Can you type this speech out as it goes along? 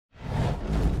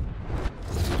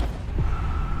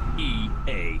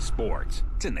sports.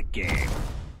 It's in the game.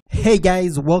 Hey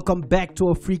guys, welcome back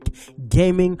to Freak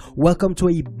Gaming. Welcome to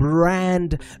a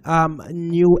brand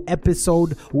new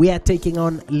episode. We are taking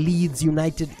on Leeds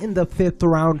United in the 5th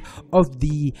round of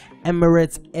the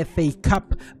Emirates FA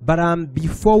Cup. But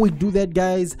before we do that,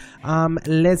 guys,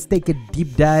 let's take a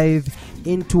deep dive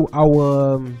into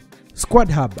our squad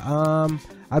hub.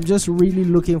 I'm just really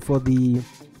looking for the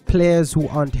players who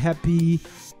aren't happy,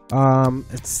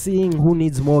 seeing who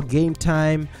needs more game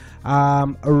time.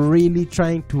 Really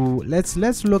trying to let's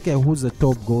look at who's the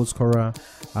top goal scorer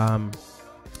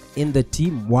in the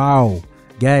team. Wow,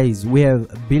 guys, we have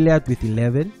Billiard with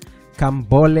 11,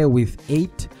 Kambole with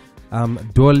 8,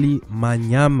 Dolly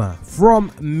Manyama from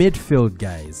midfield,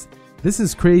 guys. This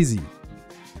is crazy.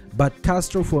 But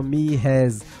Castro for me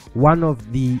has one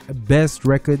of the best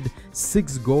record,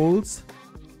 6 goals,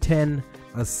 10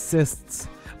 assists,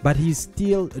 but he's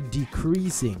still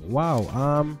decreasing.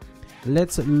 Wow.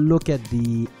 Let's look at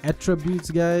the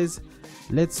attributes, guys.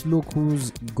 Let's look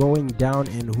who's going down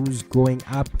and who's going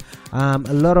up. A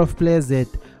lot of players that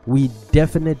we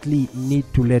definitely need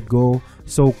to let go.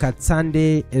 So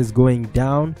Katsande is going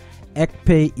down,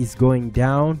 Ekpe is going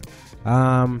down,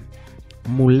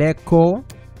 Muleko,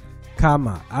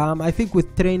 Kama. I think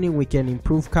with training we can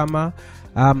improve Kama.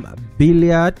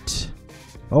 Billiard,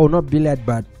 oh, not Billiard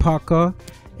but Parker,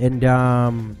 and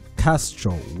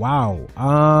Castro. Wow.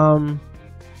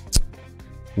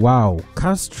 Wow,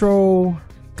 Castro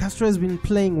has been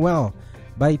playing well,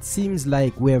 but it seems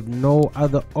like we have no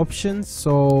other options.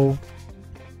 So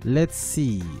let's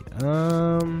see.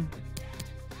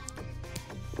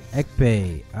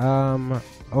 Ekpe.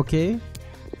 Okay,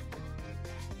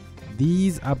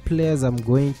 these are players I'm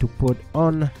going to put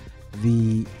on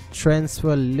the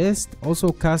transfer list. Also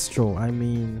Castro, I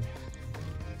mean,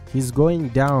 he's going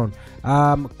down.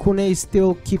 Kune is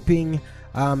still keeping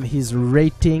his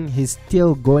rating. He's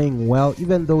still going well,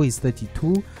 even though he's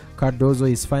 32. Cardozo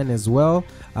is fine as well.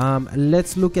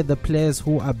 Let's look at the players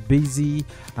who are busy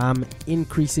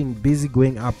increasing, busy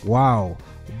going up. Wow,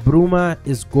 Bruma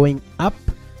is going up,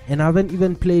 and I haven't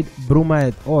even played Bruma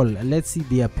at all. Let's see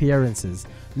the appearances.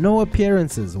 No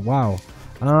appearances. Wow.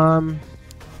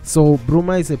 So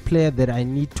Bruma is a player that I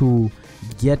need to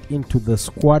get into the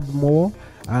squad more.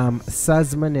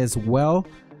 Sazman as well.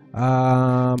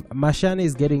 Mashane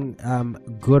is getting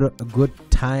good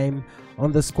time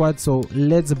on the squad, so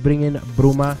let's bring in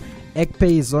Bruma.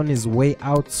 Ekpe is on his way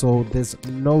out, so there's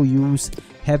no use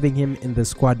having him in the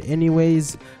squad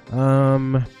anyways.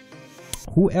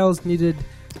 Who else needed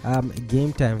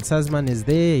game time? Sazman is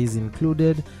there, he's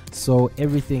included, so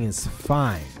everything is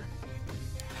fine.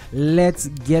 Let's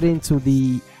get into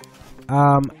the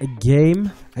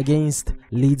game against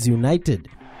Leeds United.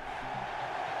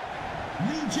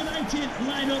 Leeds United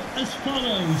line up as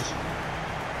follows.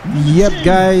 Yep,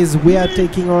 guys, we are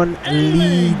taking on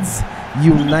Leeds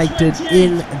United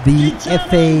in the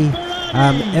FA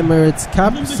Emirates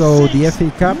Cup. So the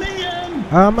FA Cup.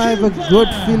 I have a good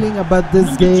feeling about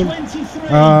this game.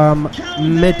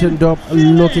 Mettendorp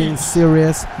looking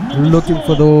serious, looking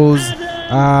for those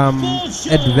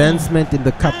advancement in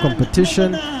the cup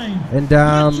competition. And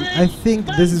I think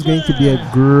this is going to be a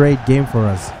great game for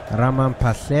us. Raman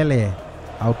Paslele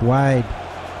out wide.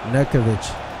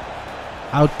 Nurkovic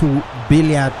out to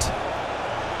Billiard.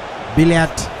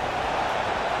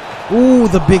 Ooh,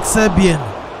 the big Serbian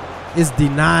is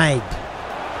denied.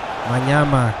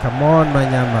 Manyama, come on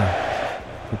Manyama.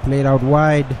 He played out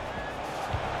wide.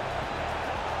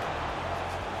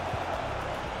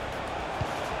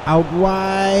 Out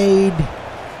wide.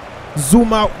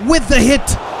 Zuma with the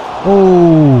hit.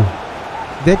 Oh,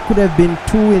 that could have been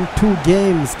 2 in 2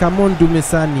 games. Come on,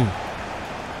 Dumisani.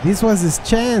 This was his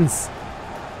chance.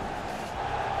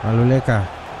 Maluleka.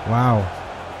 Wow.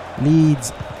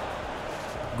 Leeds.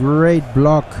 Great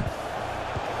block.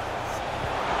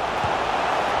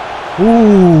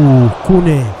 Ooh,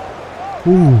 Kune.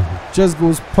 Ooh, just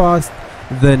goes past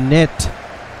the net.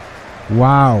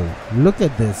 Wow. Look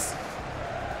at this.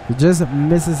 He just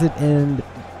misses it and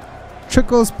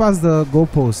trickles past the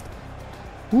goalpost.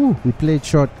 Ooh, we played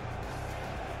short.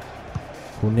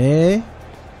 Kune.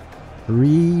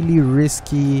 Really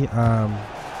risky.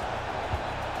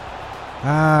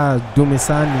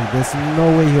 Dumisani. There's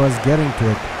no way he was getting to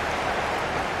it.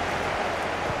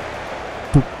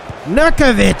 To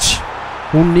Nurkovic,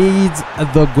 who needs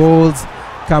the goals.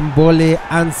 Kambole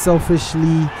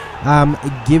unselfishly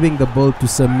giving the ball to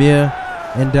Samir.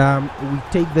 And we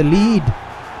take the lead.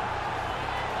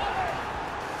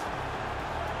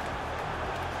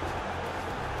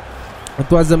 It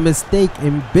was a mistake,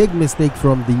 a big mistake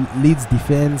from the Leeds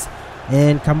defense,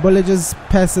 and Kambole just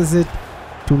passes it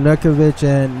to Nekovic,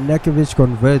 and Nekovic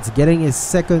converts, getting his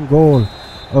second goal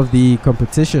of the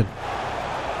competition.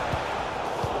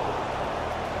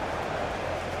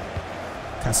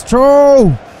 Castro!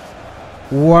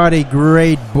 What a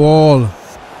great ball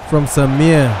from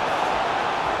Samir.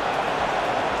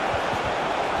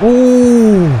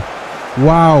 Oh,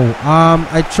 wow.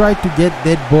 I tried to get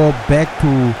that ball back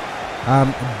to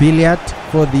Billiard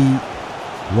for the...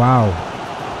 Wow.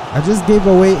 I just gave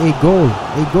away a goal.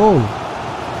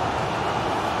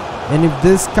 And if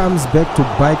this comes back to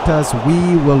bite us, we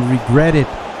will regret it.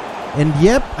 And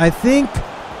yep, I think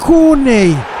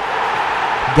Kune.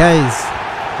 Guys,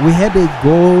 we had a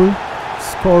goal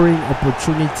scoring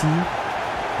opportunity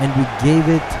and we gave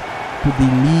it to the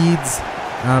Leeds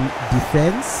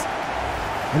defense,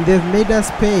 and they've made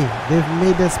us pay.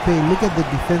 Look at the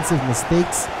defensive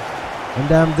mistakes,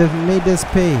 and they've made us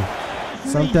pay.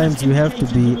 Sometimes you have to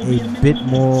be a bit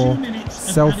more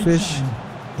selfish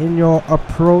in your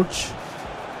approach.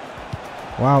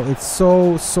 Wow, it's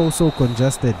so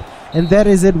congested. And that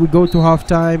is it. We go to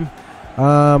halftime.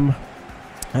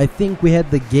 I think we had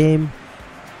the game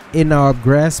in our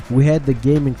grasp. We had the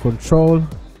game in control.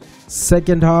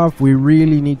 Second half, we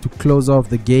really need to close off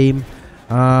the game,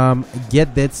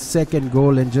 get that second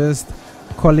goal and just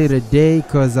call it a day,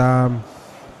 because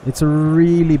it's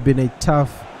really been a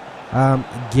tough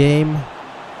game.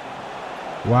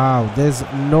 Wow, there's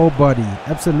nobody,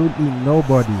 absolutely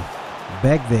nobody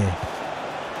back there.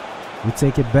 We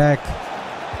take it back.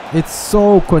 It's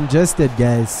so congested,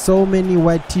 guys, so many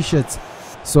white t-shirts.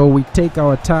 So we take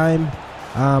our time,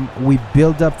 we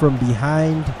build up from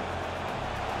behind,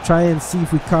 try and see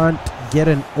if we can't get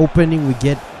an opening. We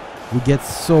get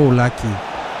so lucky.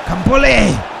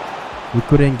 Kambole! We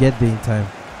couldn't get there in time.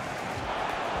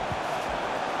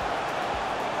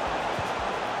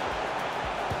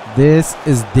 This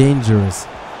is dangerous.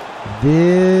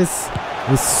 This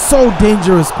is so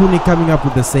dangerous. Kune coming up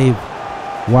with the save.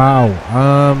 Wow.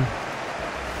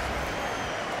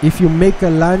 If you make a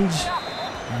lunge,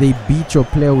 they beat your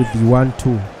player with the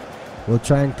 1-2. We'll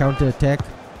try and counter attack.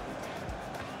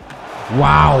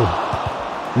 Wow.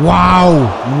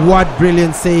 What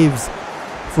brilliant saves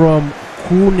from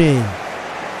Kune.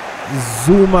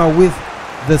 Zuma with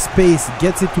the space,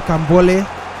 gets it to Kambole.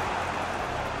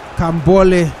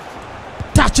 Kambole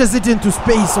touches it into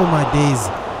space. Oh my days.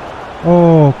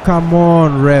 Oh, come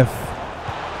on, ref.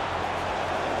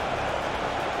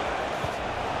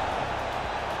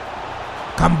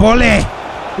 Kambole.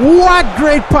 What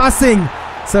great passing.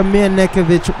 Samir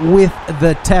Nekovic with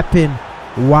the tap-in.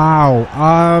 Wow.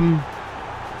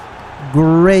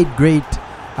 Great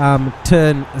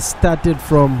turn. Started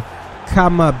from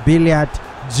Kama Billiard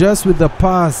just with the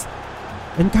pass.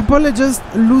 And Kambole just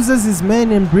loses his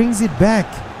man and brings it back.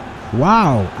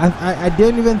 Wow. I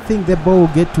didn't even think the ball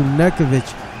would get to Nekovic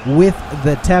with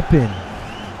the tap-in.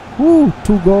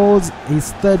 2 goals.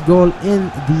 His third goal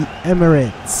in the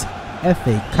Emirates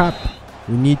FA Cup.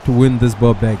 We need to win this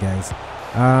ball back, guys.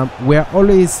 We're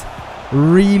always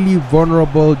really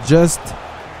vulnerable. Just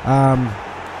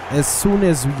as soon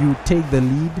as you take the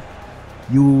lead,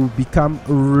 you become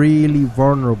really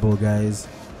vulnerable, guys.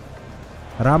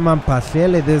 Raman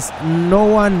Pahlele, there's no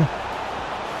one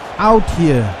out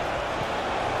here.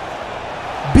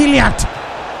 Billiard.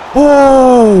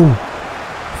 Oh,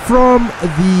 from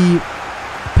the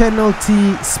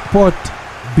penalty spot,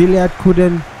 Billiard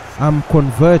couldn't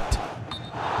convert.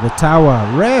 The tower.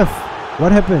 Ref,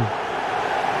 what happened?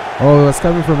 Oh, it was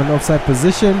coming from an offside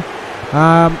position.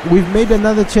 We've made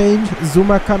another change.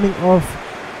 Zuma coming off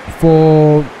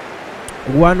for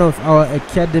one of our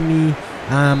academy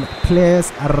players,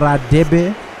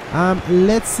 Radebe.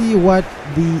 Let's see what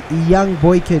the young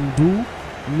boy can do.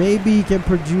 Maybe he can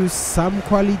produce some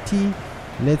quality.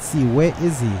 Let's see, where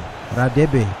is he?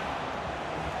 Radebe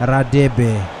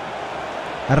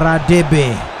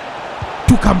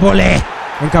to Kambole,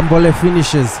 and Kambole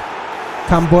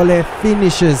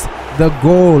finishes the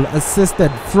goal,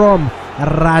 assisted from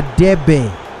Radebe.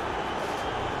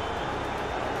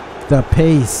 The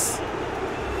pace.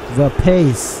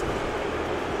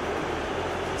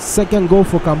 Second goal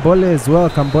for Kambole as well.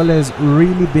 Kambole has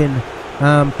really been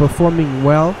performing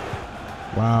well.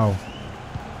 Wow.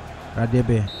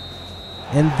 Radebe.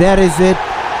 And that is it.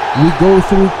 We go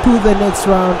through to the next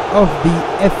round of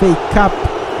the FA Cup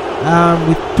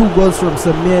with 2 goals from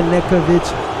Samir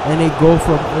Nekovic and a goal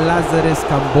from Lazarous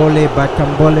Kambole. But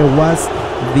Kambole was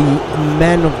the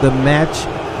man of the match,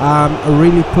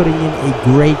 really putting in a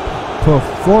great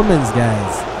performance,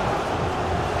 guys.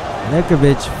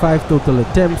 Nekovic, 5 total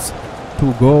attempts,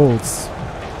 2 goals.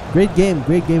 Great game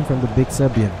from the big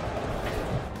Serbian.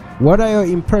 What are your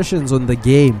impressions on the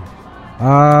game?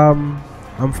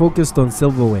 I'm focused on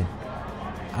silverware.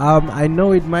 I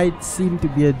know it might seem to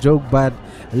be a joke, but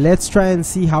let's try and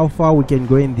see how far we can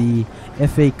go in the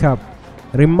FA Cup.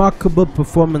 Remarkable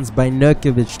performance by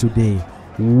Nurkovic today.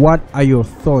 What are your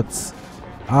thoughts?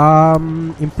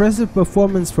 Impressive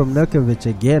performance from Nurkovic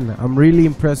again. I'm really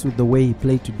impressed with the way he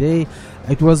played today.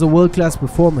 It was a world-class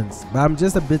performance, but I'm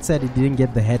just a bit sad he didn't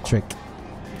get the hat-trick.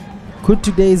 Could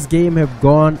today's game have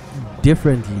gone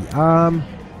differently?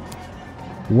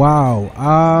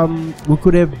 We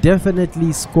could have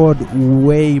definitely scored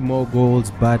way more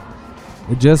goals, but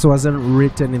it just wasn't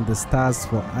written in the stars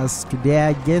for us today,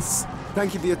 I guess.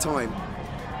 Thank you for your time.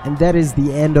 And that is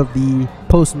the end of the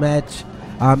post-match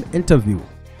interview.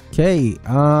 Okay,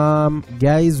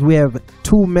 guys, we have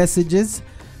 2 messages.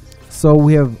 So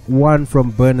we have one from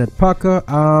Bernard Parker.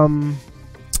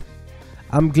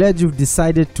 I'm glad you've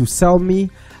decided to sell me.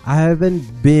 I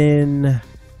haven't been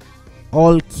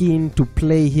all keen to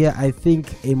play here. I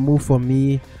think a move for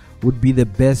me would be the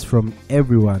best from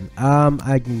everyone. I'm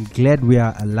glad we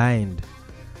are aligned.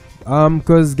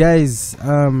 Because guys,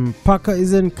 Parker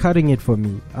isn't cutting it for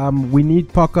me. We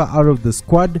need Parker out of the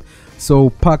squad, so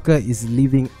Parker is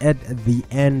leaving at the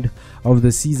end of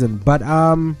the season. But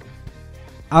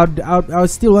I'd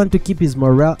still want to keep his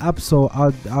morale up, so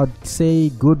I'd say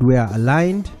good, we are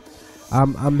aligned.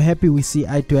 I'm happy we see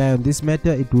eye to eye on this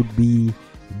matter. It would be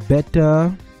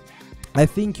better. I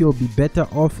think you'll be better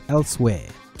off elsewhere.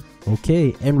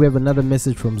 Okay, and we have another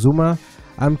message from Zuma.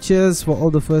 Cheers for all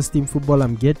the first team football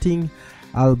I'm getting.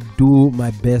 I'll do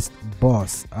my best,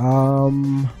 boss.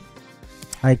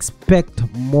 I expect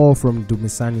more from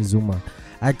Dumisani Zuma.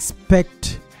 I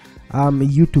expect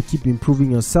you to keep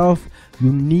improving yourself.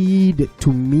 You need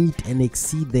to meet and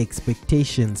exceed the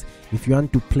expectations if you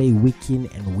want to play week in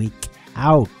and week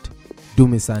out.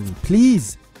 Dumisani,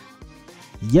 please.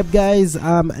 Yep, guys,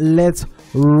 let's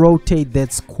rotate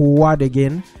that squad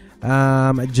again,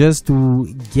 just to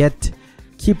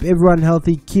keep everyone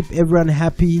healthy, keep everyone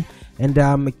happy, and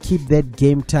keep that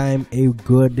game time a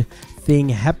good thing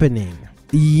happening.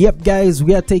 Yep, guys,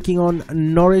 we are taking on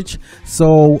Norwich,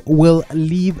 so we'll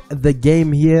leave the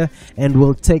game here and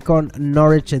we'll take on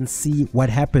Norwich and see what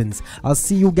happens. I'll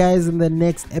see you guys in the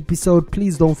next episode.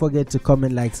 Please don't forget to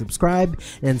comment, like, subscribe,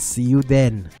 and see you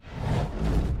then.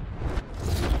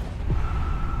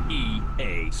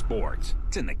 EA Sports,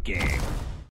 it's in the game.